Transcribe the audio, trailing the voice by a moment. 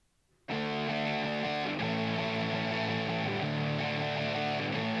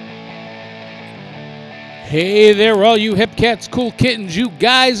Hey there, all you hip cats, cool kittens, you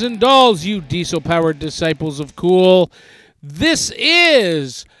guys and dolls, you diesel-powered disciples of cool. This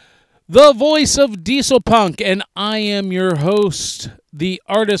is the voice of Diesel Punk, and I am your host, the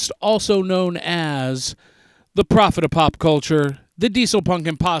artist also known as the prophet of pop culture, the Diesel Punk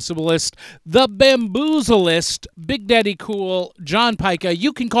Impossibilist, the Bamboozleist, Big Daddy Cool, John Pica.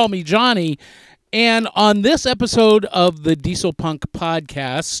 You can call me Johnny. And on this episode of the Diesel Punk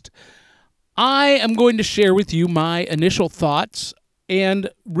podcast, I am going to share with you my initial thoughts and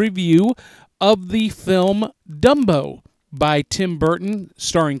review of the film Dumbo by Tim Burton,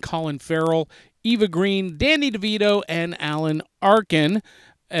 starring Colin Farrell, Eva Green, Danny DeVito, and Alan Arkin,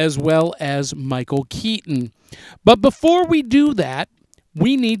 as well as Michael Keaton. But before we do that,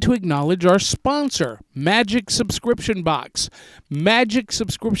 we need to acknowledge our sponsor, Magic Subscription Box. Magic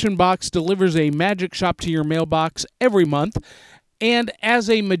Subscription Box delivers a magic shop to your mailbox every month, and as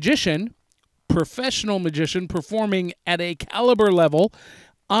a magician, professional magician performing at a caliber level,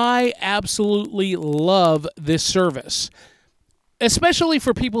 I absolutely love this service, especially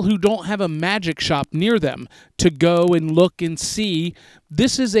for people who don't have a magic shop near them to go and look and see.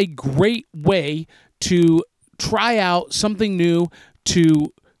 This is a great way to try out something new,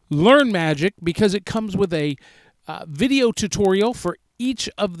 to learn magic, because it comes with a video tutorial for each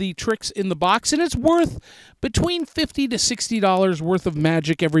of the tricks in the box, and it's worth between $50 to $60 worth of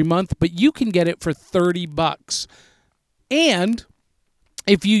magic every month, but you can get it for $30. And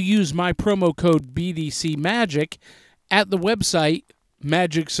if you use my promo code BDC Magic at the website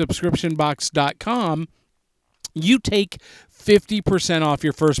magicsubscriptionbox.com, you take 50% off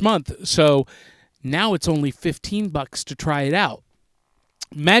your first month. So now it's only $15 to try it out.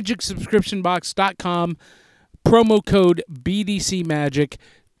 magicsubscriptionbox.com, promo code BDC Magic.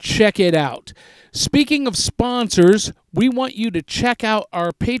 Check it out. Speaking of sponsors, we want you to check out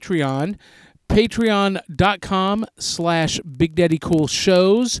our Patreon,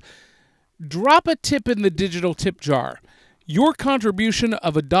 patreon.com/BigDaddyCoolShows. Drop a tip in the digital tip jar. Your contribution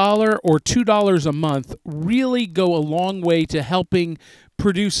of $1 or $2 a month really go a long way to helping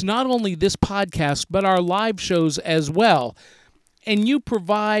produce not only this podcast, but our live shows as well. And you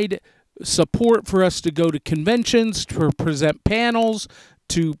provide support for us to go to conventions, to present panels,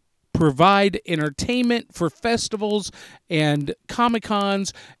 to provide entertainment for festivals and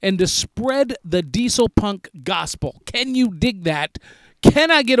Comic-Cons, and to spread the Diesel Punk gospel. Can you dig that? Can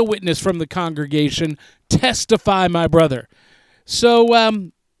I get a witness from the congregation? Testify, my brother. So,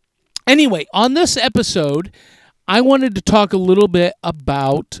 anyway, on this episode, I wanted to talk a little bit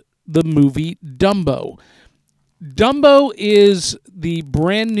about the movie Dumbo. Dumbo is the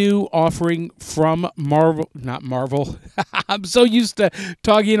brand new offering from not Marvel. I'm so used to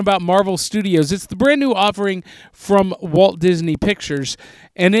talking about Marvel Studios. It's the brand new offering from Walt Disney Pictures,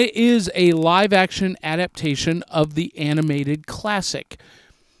 and it is a live-action adaptation of the animated classic.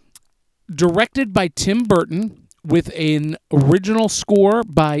 Directed by Tim Burton, with an original score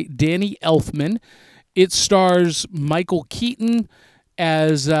by Danny Elfman. It stars Michael Keaton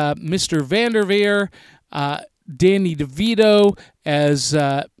as Mr. Vanderveer, Danny DeVito as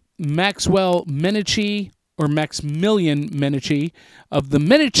Maximilian Menici of the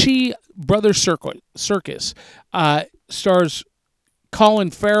Menici Brothers Circus. Stars Colin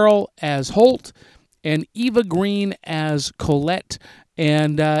Farrell as Holt and Eva Green as Colette.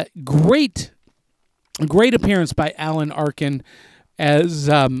 And great appearance by Alan Arkin as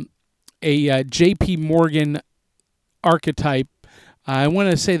a J.P. Morgan archetype. I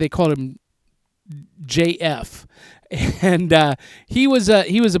want to say they called him JF, and he was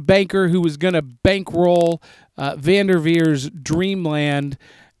a banker who was going to bankroll Vanderveer's dreamland.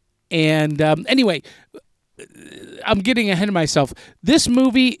 And anyway, I'm getting ahead of myself. This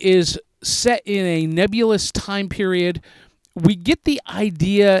movie is set in a nebulous time period. We get the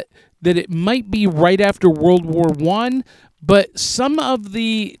idea that it might be right after World War I, but some of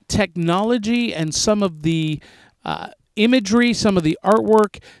the technology and some of the imagery, some of the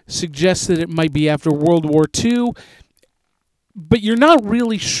artwork suggests that it might be after World War II, but you're not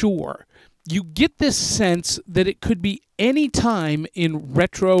really sure. You get this sense that it could be any time in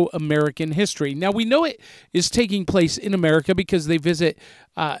retro American history. Now, we know it is taking place in America because they visit,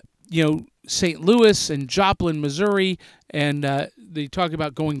 St. Louis and Joplin, Missouri, and they talk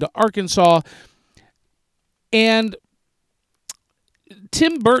about going to Arkansas. And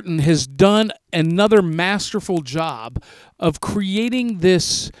Tim Burton has done another masterful job of creating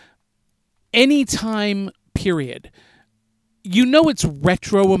this anytime period. You know it's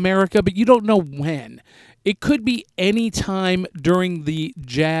retro America, but you don't know when. It could be any time during the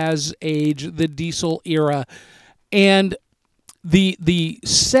Jazz Age, the Diesel era. And the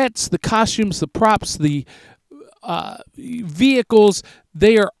sets, the costumes, the props, the vehicles,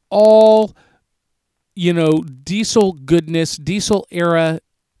 they are all, Diesel goodness, Diesel era,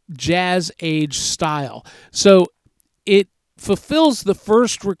 jazz age style. So it fulfills the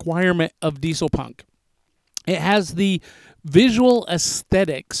first requirement of Diesel Punk. It has the visual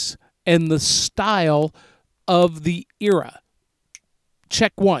aesthetics and the style of the era.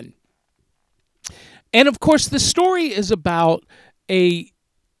 Check one. And of course, the story is about a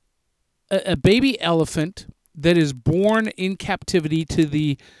baby elephant that is born in captivity to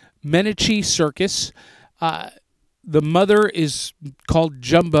the Medici circus. The mother is called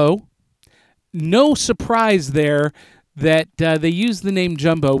Jumbo. No surprise there that they use the name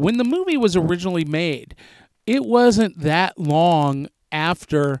Jumbo. When the movie was originally made, it wasn't that long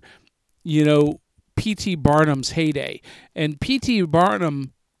after, P.T. Barnum's heyday. And P.T.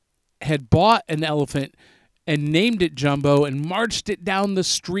 Barnum had bought an elephant and named it Jumbo and marched it down the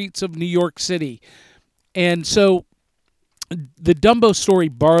streets of New York City. And so the Dumbo story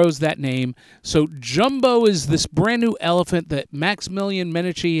borrows that name. So Jumbo is this brand new elephant that Maximilian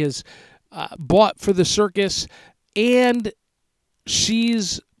Medici has bought for the circus, and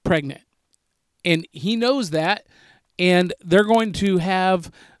she's pregnant. And he knows that, and they're going to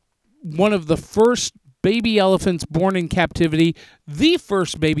have one of the first baby elephants born in captivity, the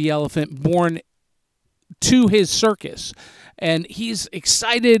first baby elephant born to his circus. And he's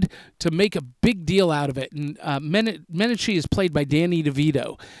excited to make a big deal out of it. And Medici is played by Danny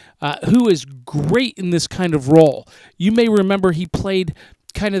DeVito, who is great in this kind of role. You may remember he played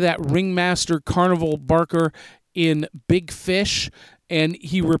kind of that ringmaster carnival barker in Big Fish, and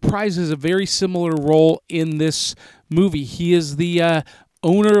he reprises a very similar role in this movie. He is the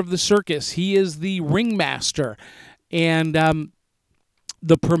owner of the circus. He is the ringmaster and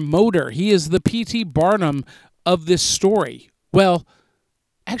the promoter. He is the P.T. Barnum of this story. Well,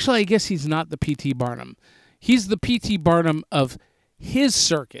 actually, I guess he's not the P.T. Barnum. He's the P.T. Barnum of his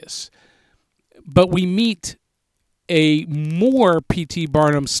circus. But we meet a more P.T.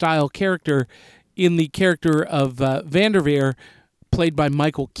 Barnum style character in the character of Vanderveer, played by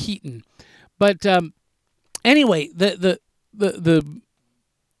Michael Keaton. But anyway, the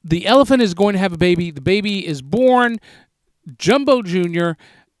elephant is going to have a baby. The baby is born, Jumbo Jr.,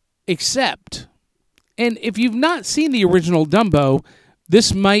 except, and if you've not seen the original Dumbo,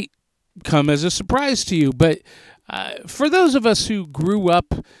 this might come as a surprise to you. But for those of us who grew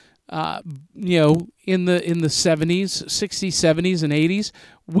up, in the 70s, 60s, 70s, and 80s,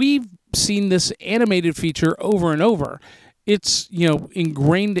 we've seen this animated feature over and over. It's,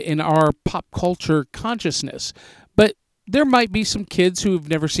 ingrained in our pop culture consciousness. But there might be some kids who have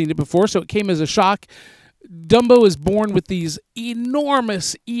never seen it before, so it came as a shock. Dumbo is born with these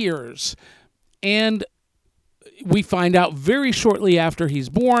enormous ears, and we find out very shortly after he's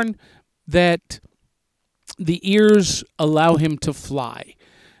born that the ears allow him to fly,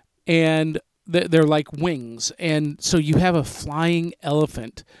 and they're like wings, and so you have a flying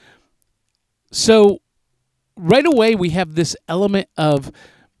elephant. So right away we have this element of,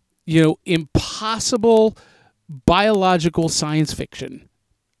 impossible biological science fiction.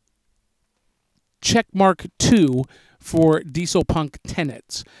 Checkmark 2 for Diesel Punk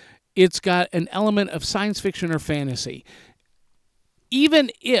tenets. It's got an element of science fiction or fantasy.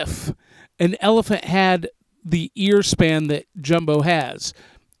 Even if an elephant had the ear span that Jumbo has,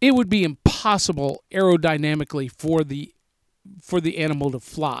 it would be impossible aerodynamically for the animal to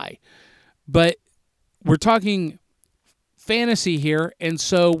fly. But we're talking fantasy here, and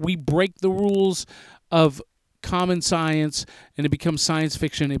so we break the rules of common science, and it becomes science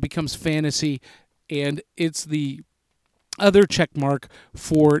fiction, it becomes fantasy, and it's the other check mark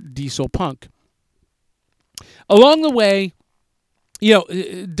for Diesel Punk. Along the way,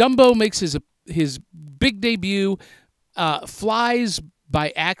 Dumbo makes his big debut, flies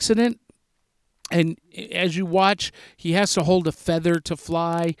by accident, and as you watch, he has to hold a feather to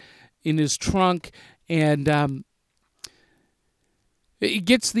fly in his trunk, and it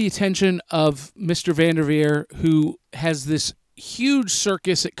gets the attention of Mr. Vanderveer, who has this huge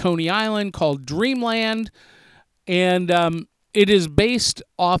circus at Coney Island called Dreamland, and it is based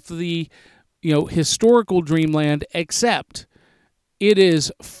off the historical Dreamland, except it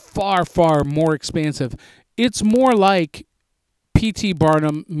is far, far more expansive. It's more like P.T.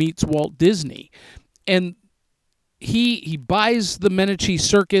 Barnum meets Walt Disney, and he buys the Medici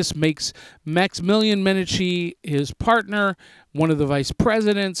circus, makes Maximilian Medici his partner, one of the vice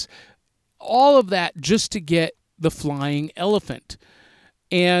presidents, all of that just to get the flying elephant.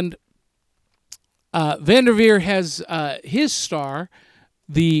 And Vanderveer has his star,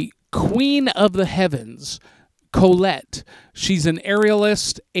 the Queen of the Heavens, Colette. She's an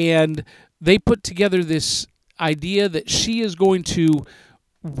aerialist, and they put together this idea that she is going to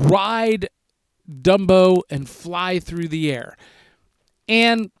ride Dumbo and fly through the air.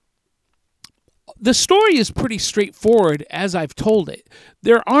 And the story is pretty straightforward as I've told it.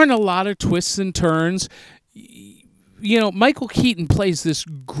 There aren't a lot of twists and turns. Michael Keaton plays this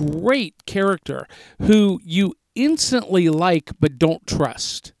great character who you instantly like but don't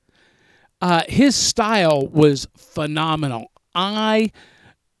trust. His style was phenomenal. I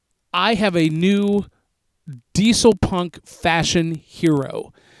have a new diesel punk fashion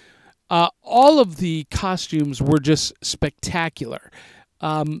hero. All of the costumes were just spectacular.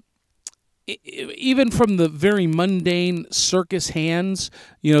 Even from the very mundane circus hands,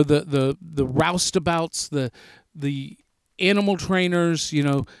 the roustabouts, the animal trainers,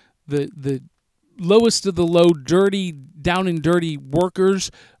 the lowest of the low, dirty, down and dirty workers,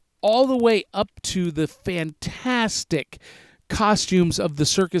 all the way up to the fantastic costumes of the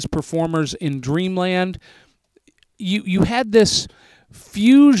circus performers in Dreamland. You had this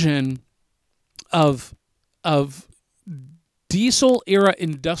fusion of diesel era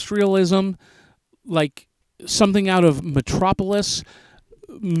industrialism, like something out of Metropolis,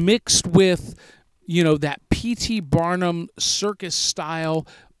 mixed with that P.T. Barnum circus style,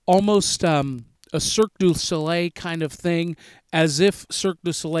 almost a Cirque du Soleil kind of thing, as if Cirque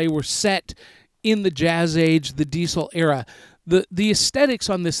du Soleil were set in the Jazz Age, the diesel era. The aesthetics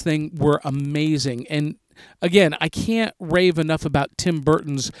on this thing were amazing. And again, I can't rave enough about Tim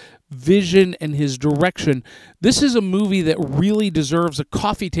Burton's vision and his direction. This is a movie that really deserves a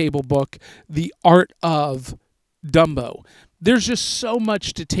coffee table book, The Art of Dumbo. There's just so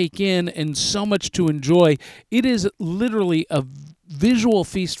much to take in and so much to enjoy. It is literally a visual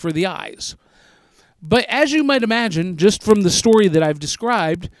feast for the eyes. But as you might imagine, just from the story that I've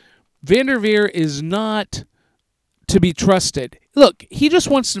described, Vanderveer is not to be trusted. Look, he just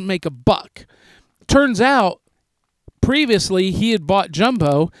wants to make a buck. Turns out, previously, he had bought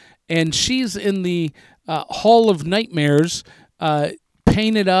Jumbo, and she's in the Hall of Nightmares,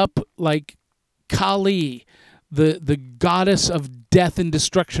 painted up like Kali, the goddess of death and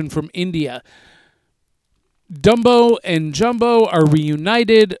destruction from India. Dumbo and Jumbo are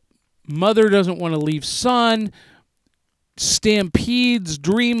reunited. Mother doesn't want to leave son. Stampedes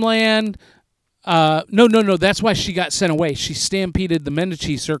Dreamland. No. That's why she got sent away. She stampeded the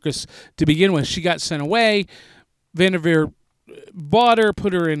Medici circus to begin with. She got sent away. Vanderveer bought her,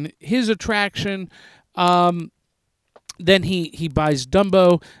 put her in his attraction. Then he buys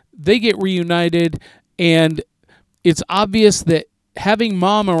Dumbo. They get reunited, and it's obvious that having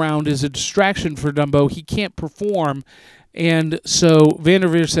Mom around is a distraction for Dumbo. He can't perform, and so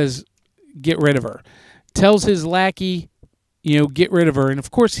Vanderveer says, get rid of her. Tells his lackey, get rid of her. And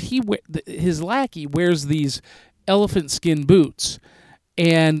of course, his lackey wears these elephant skin boots.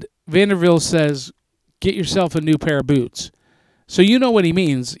 And Vanderveer says, get yourself a new pair of boots. So you know what he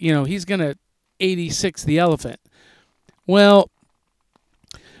means. He's going to 86 the elephant. Well,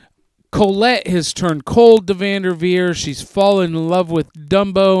 Colette has turned cold to Vanderveer. She's fallen in love with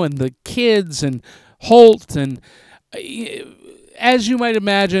Dumbo and the kids and Holt. And as you might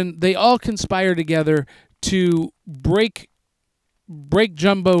imagine, they all conspire together to break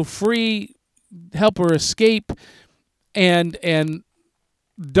Jumbo free, help her escape, and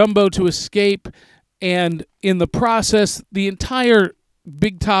Dumbo to escape. And in the process, the entire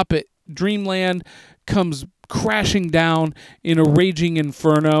Big Top at Dreamland comes crashing down in a raging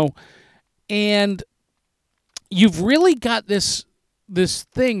inferno. And you've really got this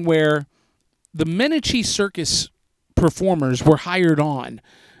thing where the Medici circus performers were hired on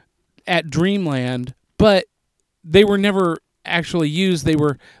at Dreamland, but they were never actually used. They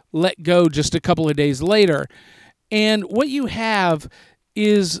were let go just a couple of days later. And what you have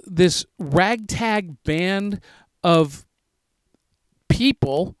is this ragtag band of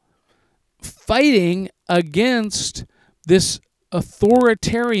people fighting against this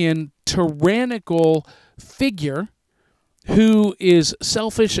authoritarian, tyrannical figure who is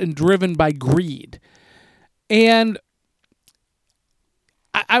selfish and driven by greed. And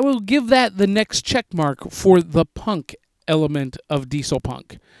I will give that the next check mark for the punk element of diesel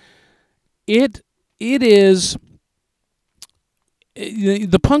punk. It is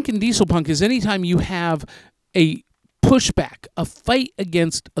the punk in diesel punk is anytime you have a pushback, a fight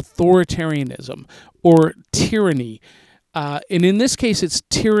against authoritarianism or tyranny. And in this case, it's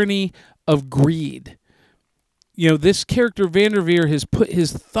tyranny of greed. This character Vanderveer has put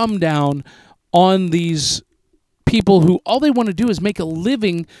his thumb down on these people who all they want to do is make a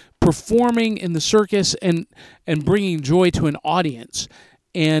living performing in the circus and bringing joy to an audience.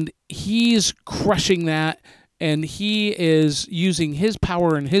 And he's crushing that and he is using his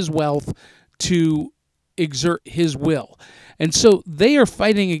power and his wealth to exert his will. And so they are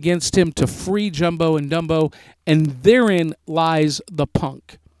fighting against him to free Jumbo and Dumbo, and therein lies the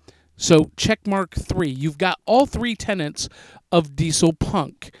punk. So check mark 3. You've got all 3 tenets of diesel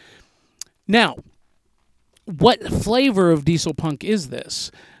punk. Now, what flavor of diesel punk is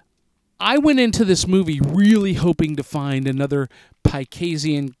this? I went into this movie really hoping to find another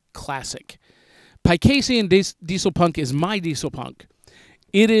Picasian classic. Picasian diesel punk is my diesel punk.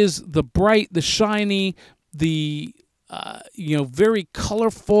 It is the bright, the shiny, the very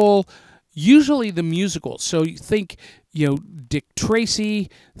colorful, usually the musical. So you think, Dick Tracy,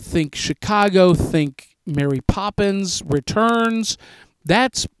 think Chicago, think Mary Poppins Returns.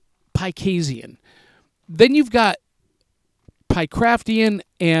 That's Picasian. Then you've got Pycraftian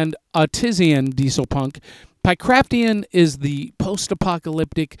and Artisan diesel punk. Pycraftian is the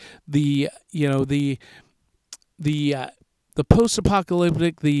post-apocalyptic, the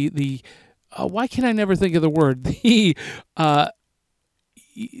post-apocalyptic, why can I never think of the word? The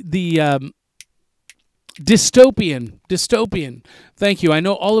dystopian. Thank you. I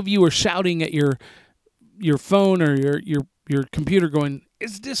know all of you are shouting at your phone or your computer going,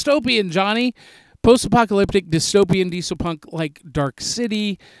 "It's dystopian, Johnny." Post-apocalyptic, dystopian diesel punk like Dark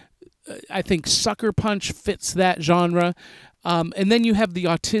City. I think Sucker Punch fits that genre. And then you have the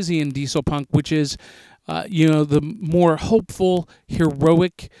Artisan diesel punk, which is, the more hopeful,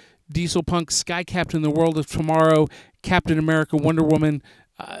 heroic diesel punk. Sky Captain, The World of Tomorrow, Captain America, Wonder Woman,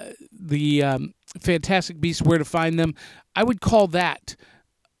 the Fantastic Beasts, Where to Find Them. I would call that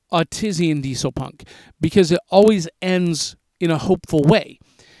Artisan diesel punk because it always ends in a hopeful way.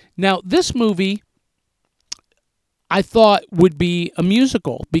 Now, this movie I thought would be a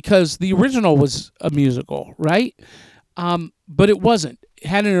musical because the original was a musical, right? But it wasn't. It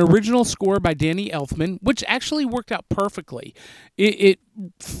had an original score by Danny Elfman, which actually worked out perfectly. It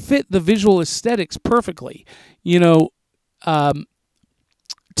fit the visual aesthetics perfectly. Tim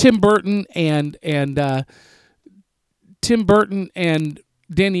Burton and Danny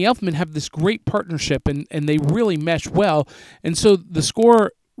Elfman have this great partnership, and they really mesh well. And so the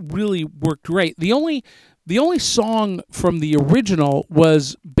score really worked great. The only song from the original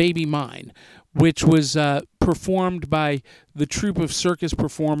was Baby Mine, which was performed by the troupe of circus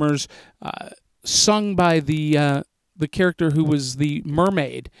performers, sung by the character who was the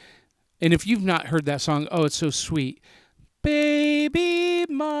mermaid. And if you've not heard that song, oh, it's so sweet. Baby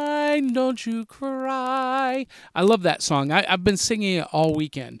mine, don't you cry. I love that song. I've been singing it all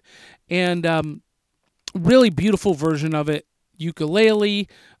weekend. And really beautiful version of it. Ukulele,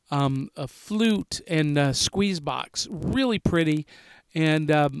 a flute, and a squeeze box. Really pretty.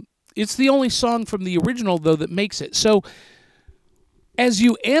 And it's the only song from the original, though, that makes it. So as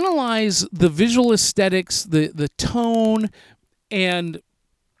you analyze the visual aesthetics, the tone, and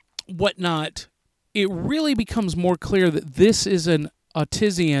whatnot, it really becomes more clear that this is an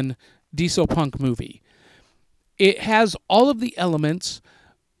Artisan diesel punk movie. It has all of the elements.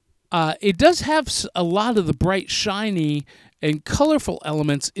 It does have a lot of the bright, shiny, and colorful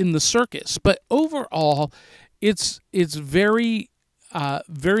elements in the circus, but overall, it's very,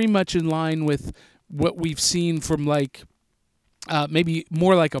 very much in line with what we've seen from maybe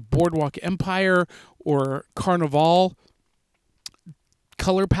more like a Boardwalk Empire or Carnival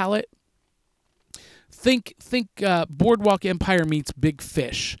color palette. Think Boardwalk Empire meets Big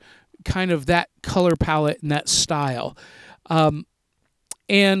Fish, kind of that color palette and that style, and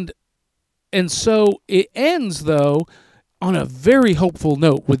so it ends though on a very hopeful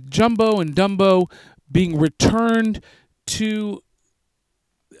note with Jumbo and Dumbo being returned to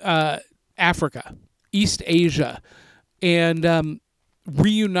Africa, East Asia, and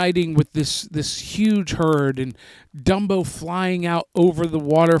reuniting with this huge herd, and Dumbo flying out over the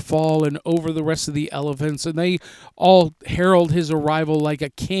waterfall and over the rest of the elephants, and they all herald his arrival like a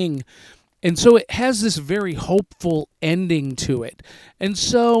king. And so it has this very hopeful ending to it. And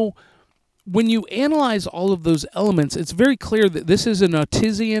so when you analyze all of those elements, it's very clear that this is an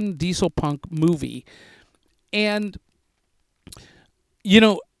Artisan diesel punk movie. And,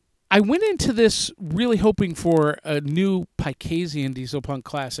 I went into this really hoping for a new Picasian diesel punk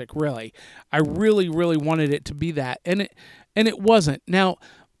classic, really. I really, really wanted it to be that. And it wasn't. Now,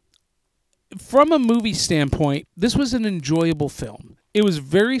 from a movie standpoint, this was an enjoyable film. It was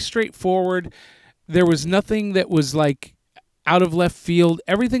very straightforward. There was nothing that was out of left field.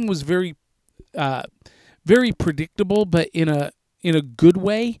 Everything was very very predictable, but in a good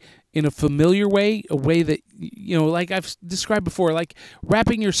way, in a familiar way, a way that, like I've described before, like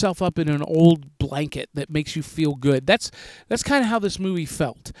wrapping yourself up in an old blanket that makes you feel good. That's kind of how this movie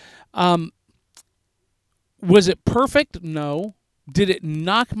felt. Was it perfect? No. Did it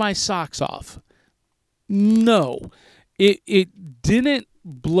knock my socks off? No. It didn't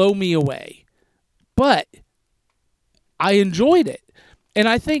blow me away. But I enjoyed it. And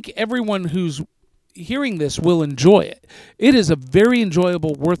I think everyone who's hearing this will enjoy it. It is a very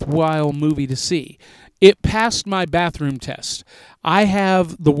enjoyable, worthwhile movie to see. It passed my bathroom test. I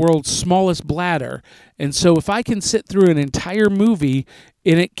have the world's smallest bladder, and so if I can sit through an entire movie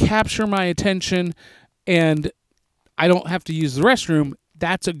and it capture my attention and I don't have to use the restroom,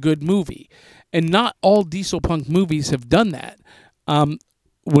 that's a good movie. And not all Diesel Punk movies have done that.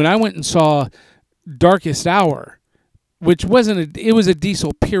 When I went and saw Darkest Hour, which it was a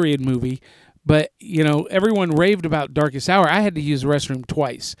Diesel period movie, but, everyone raved about Darkest Hour. I had to use the restroom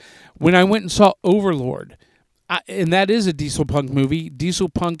twice. When I went and saw Overlord, and that is a Diesel Punk movie, Diesel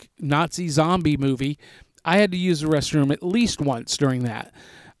Punk Nazi zombie movie, I had to use the restroom at least once during that.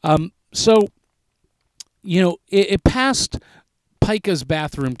 It passed Pica's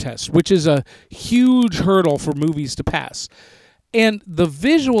bathroom test, which is a huge hurdle for movies to pass. And the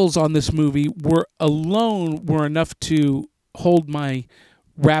visuals on this movie were enough to hold my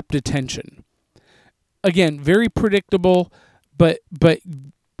rapt attention. Again, very predictable, but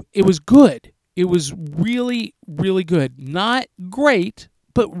it was good. It was really, really good. Not great,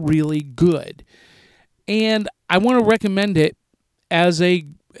 but really good. And I want to recommend it as a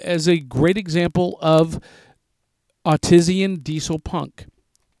great example of Artesian Diesel Punk.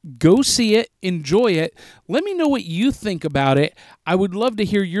 Go see it, enjoy it. Let me know what you think about it. I would love to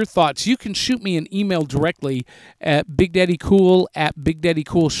hear your thoughts. You can shoot me an email directly at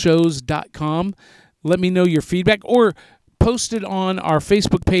bigdaddycool@bigdaddycoolshows.com. Let me know your feedback, or post it on our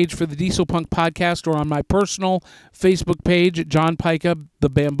Facebook page for the Diesel Punk Podcast, or on my personal Facebook page, John Pica, the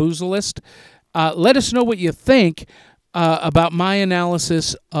Bamboozlist. Let us know what you think about my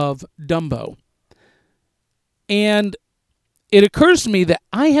analysis of Dumbo. And it occurs to me that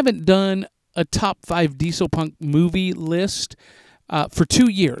I haven't done a top 5 Diesel Punk movie list for 2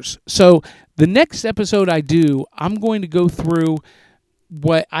 years. So the next episode I do, I'm going to go through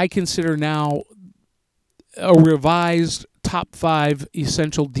what I consider now a revised top 5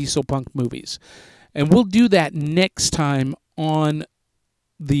 essential Diesel Punk movies. And we'll do that next time on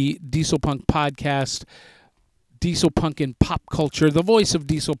the Diesel Punk Podcast, Diesel Punk in Pop Culture, the voice of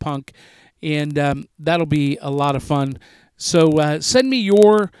Diesel Punk. And that'll be a lot of fun. So send me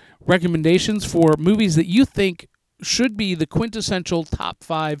your recommendations for movies that you think should be the quintessential top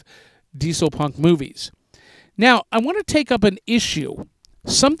 5 Diesel Punk movies. Now, I want to take up an issue,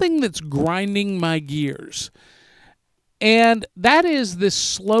 something that's grinding my gears. And that is this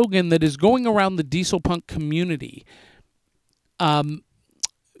slogan that is going around the Diesel Punk community.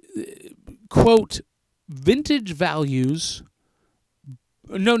 Quote, vintage values.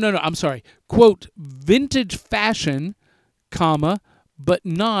 I'm sorry. Quote, vintage fashion, comma, but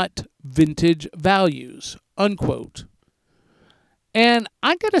not vintage values, unquote. And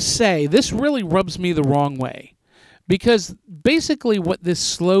I gotta say, this really rubs me the wrong way, because basically what this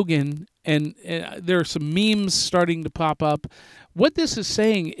slogan, and there are some memes starting to pop up, what this is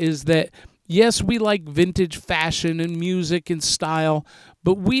saying is that, yes, we like vintage fashion and music and style,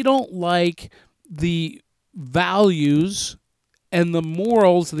 but we don't like the values and the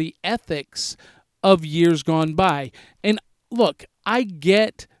morals, the ethics of years gone by. And look, I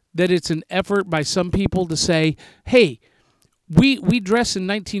get that it's an effort by some people to say, hey, we dress in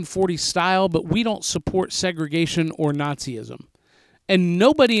 1940s style, but we don't support segregation or Nazism. And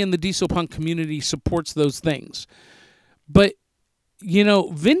nobody in the Diesel Punk community supports those things. But,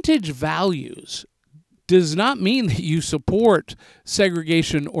 vintage values does not mean that you support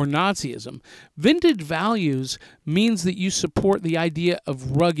segregation or Nazism. Vintage values means that you support the idea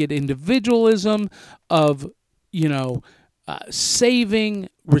of rugged individualism, of, saving,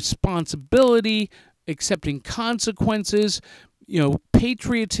 responsibility, accepting consequences,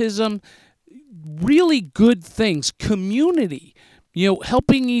 patriotism, really good things, community,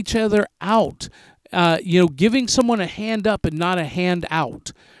 helping each other out, giving someone a hand up and not a hand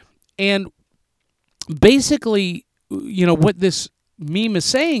out. And basically, what this meme is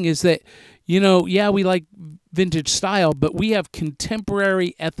saying is that, we like vintage style, but we have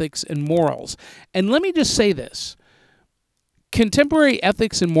contemporary ethics and morals. And let me just say this. Contemporary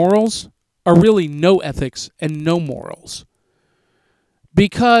ethics and morals are really no ethics and no morals.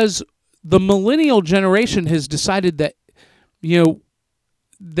 Because the millennial generation has decided that,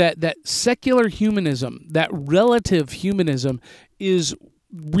 that secular humanism, that relative humanism is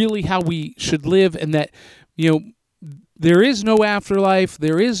really how we should live, and that, there is no afterlife,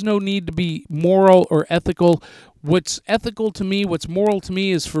 there is no need to be moral or ethical. What's ethical to me, what's moral to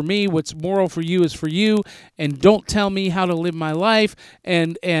me is for me, what's moral for you is for you, and don't tell me how to live my life.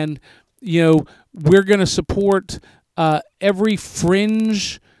 And we're going to support every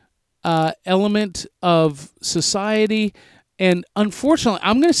fringe element of society. And unfortunately,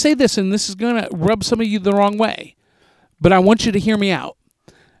 I'm going to say this, and this is going to rub some of you the wrong way, but I want you to hear me out.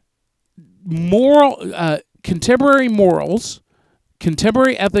 Contemporary morals,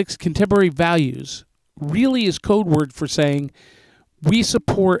 contemporary ethics, contemporary values really is code word for saying we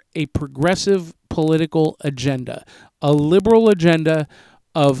support a progressive political agenda, a liberal agenda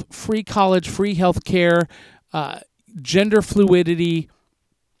of free college, free health care, gender fluidity,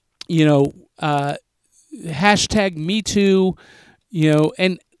 hashtag Me Too,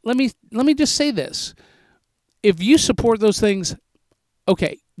 and let me just say this. If you support those things,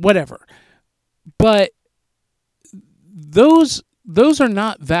 okay, whatever. But those are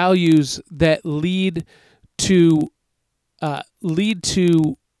not values that lead to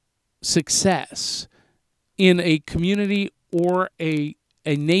success in a community or a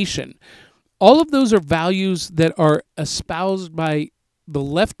nation. All of those are values that are espoused by the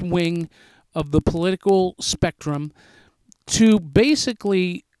left wing of the political spectrum to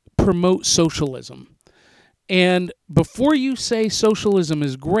basically promote socialism. And before you say socialism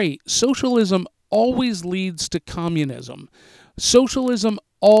is great, socialism always leads to communism. Socialism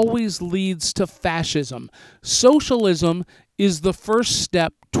always leads to fascism. Socialism is the first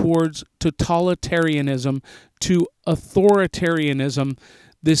step towards totalitarianism, to authoritarianism,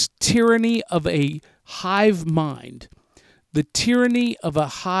 this tyranny of a hive mind, the tyranny of a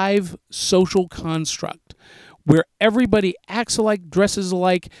hive social construct where everybody acts alike, dresses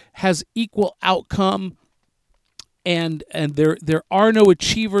alike, has equal outcome, and there are no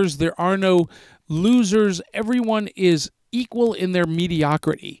achievers, there are no losers. Everyone is equal in their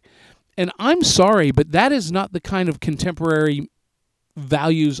mediocrity. And I'm sorry, but that is not the kind of contemporary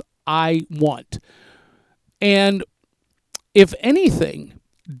values I want. And if anything,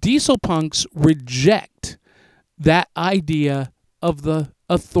 diesel punks reject that idea of the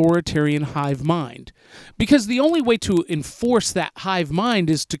authoritarian hive mind. Because the only way to enforce that hive mind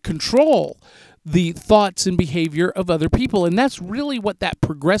is to control the thoughts and behavior of other people. And that's really what that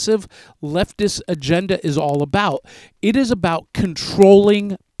progressive leftist agenda is all about. It is about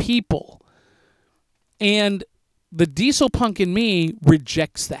controlling people. And the diesel punk in me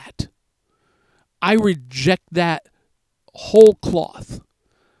rejects that. I reject that whole cloth.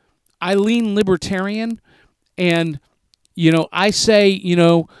 I lean libertarian, and, I say,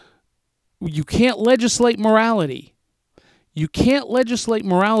 you can't legislate morality. You can't legislate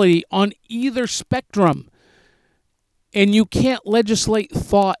morality on either spectrum. And you can't legislate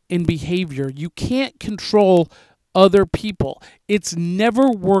thought and behavior. You can't control other people. It's never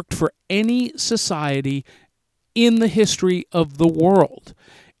worked for any society in the history of the world.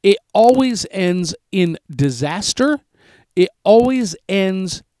 It always ends in disaster. It always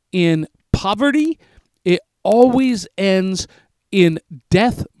ends in poverty. It always ends in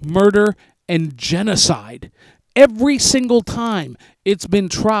death, murder, and genocide. Every single time it's been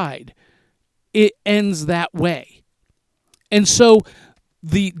tried, it ends that way. And so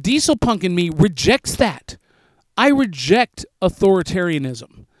the diesel punk in me rejects that. I reject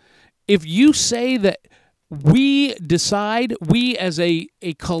authoritarianism. If you say that we as a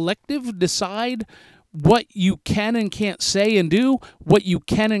collective decide what you can and can't say and do, what you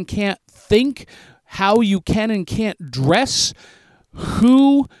can and can't think, how you can and can't dress,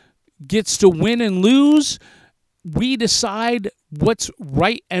 who gets to win and lose, we decide what's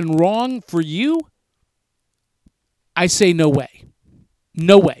right and wrong for you, I say no way.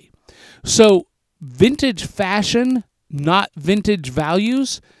 No way. So vintage fashion, not vintage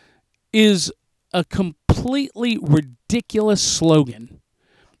values, is a completely ridiculous slogan.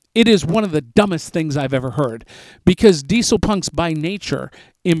 It is one of the dumbest things I've ever heard, because diesel punks by nature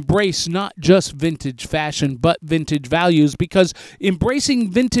embrace not just vintage fashion, but vintage values, because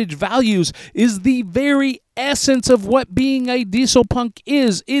embracing vintage values is the very essence of what being a diesel punk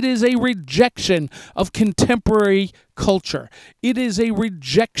is. It is a rejection of contemporary culture. It is a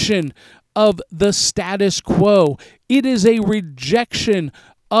rejection of the status quo. It is a rejection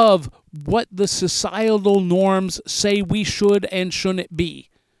of what the societal norms say we should and shouldn't be.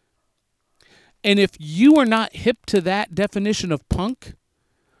 And if you are not hip to that definition of punk,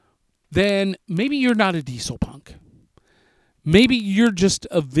 then maybe you're not a diesel punk. Maybe you're just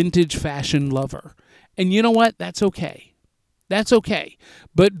a vintage fashion lover. And you know what? That's okay. That's okay.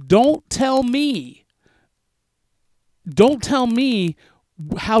 But don't tell me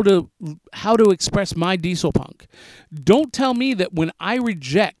how to express my diesel punk. Don't tell me that when I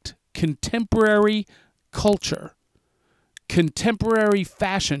reject contemporary culture, contemporary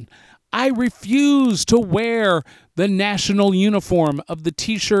fashion. I refuse to wear the national uniform of the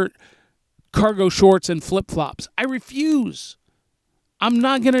t-shirt, cargo shorts, and flip-flops. I refuse. I'm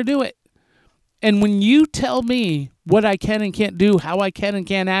not going to do it. And when you tell me what I can and can't do, how I can and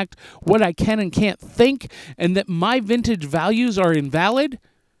can't act, what I can and can't think, and that my vintage values are invalid,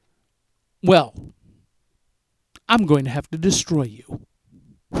 well, I'm going to have to destroy you.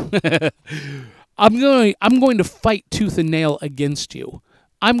 I'm going to fight tooth and nail against you.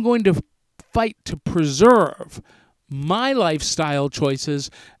 I'm going to fight to preserve my lifestyle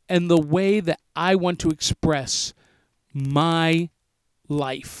choices and the way that I want to express my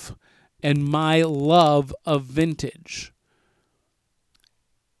life and my love of vintage.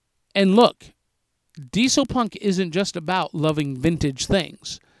 And look, diesel punk isn't just about loving vintage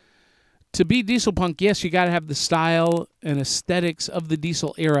things. To be diesel punk, yes, you got to have the style and aesthetics of the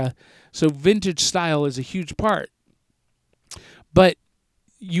diesel era. So vintage style is a huge part. But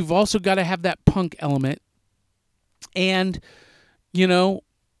you've also got to have that punk element. And,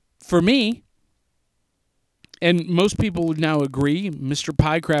 for me, and most people would now agree, Mr.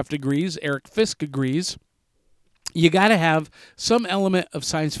 Pycraft agrees, Eric Fisk agrees, you got to have some element of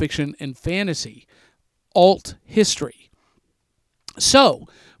science fiction and fantasy, alt history. So,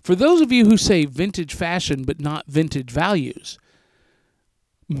 for those of you who say vintage fashion but not vintage values,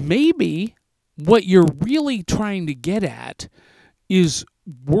 maybe what you're really trying to get at is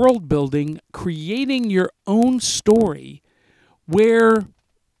world building, creating your own story where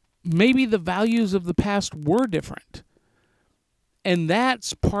maybe the values of the past were different. And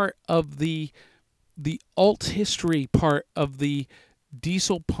that's part of the alt history part of the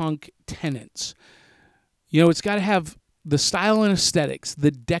diesel punk tenets. It's got to have the style and aesthetics,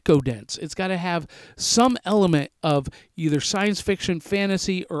 the decadence. It's got to have some element of either science fiction,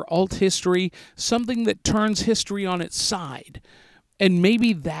 fantasy, or alt history, something that turns history on its side. And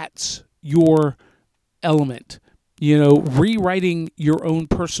maybe that's your element, rewriting your own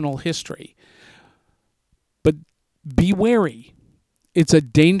personal history. But be wary. It's a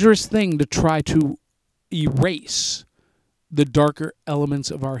dangerous thing to try to erase the darker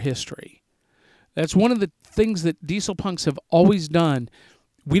elements of our history. That's one of the things that diesel punks have always done.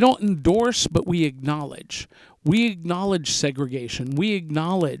 We don't endorse, but we acknowledge. We acknowledge segregation. We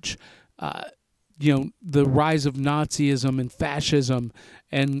acknowledge, the rise of Nazism and fascism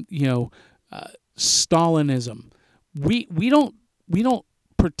and, Stalinism. We don't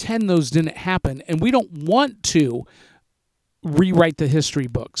pretend those didn't happen, and we don't want to rewrite the history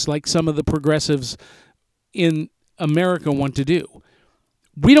books like some of the progressives in America want to do.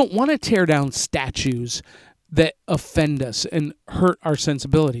 We don't want to tear down statues that offend us and hurt our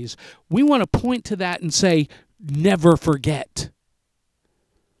sensibilities. We want to point to that and say, never forget.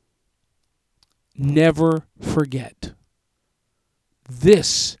 Never forget.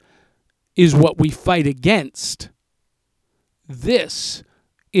 This is what we fight against. This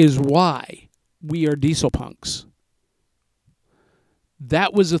is why we are diesel punks.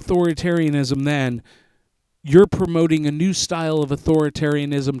 That was authoritarianism then. You're promoting a new style of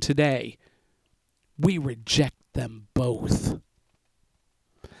authoritarianism today. We reject them both.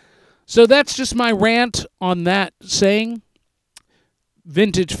 So that's just my rant on that saying.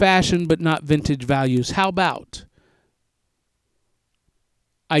 Vintage fashion, but not vintage values. How about?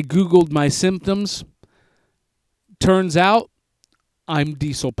 I Googled my symptoms. Turns out, I'm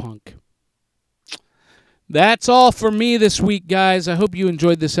diesel punk. That's all for me this week, guys. I hope you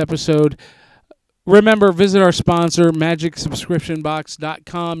enjoyed this episode. Remember, visit our sponsor,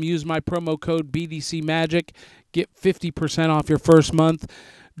 MagicSubscriptionBox.com. Use my promo code BDCMagic. Get 50% off your first month.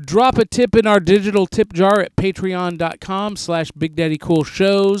 Drop a tip in our digital tip jar at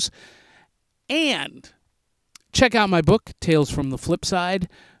patreon.com/BigDaddyCoolShows. And check out my book, Tales from the Flip Side.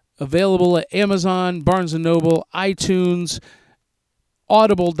 Available at Amazon, Barnes & Noble, iTunes,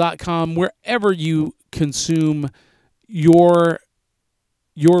 Audible.com, wherever you consume your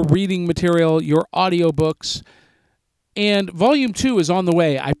reading material, your audiobooks. And Volume 2 is on the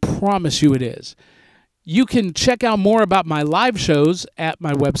way. I promise you it is. You can check out more about my live shows at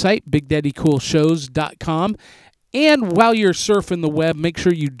my website, BigDaddyCoolShows.com. And while you're surfing the web, make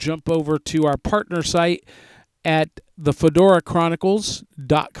sure you jump over to our partner site at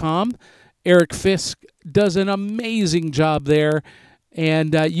thefedorachronicles.com. Eric Fisk does an amazing job there.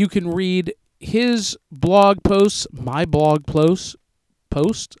 And you can read his blog posts, my blog posts,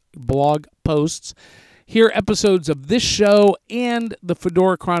 hear episodes of this show and the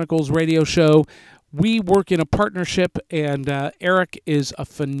Fedora Chronicles radio show We work in a partnership, and Eric is a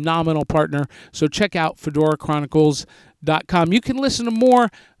phenomenal partner. So check out FedoraChronicles.com. You can listen to more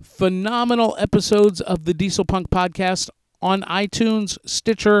phenomenal episodes of the Diesel Punk podcast on iTunes,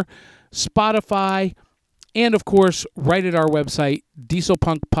 Stitcher, Spotify, and, of course, right at our website,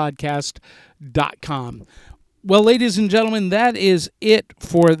 dieselpunkpodcast.com. Well, ladies and gentlemen, that is it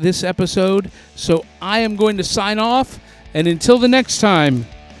for this episode. So I am going to sign off, and until the next time,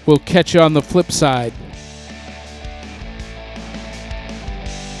 we'll catch you on the flip side.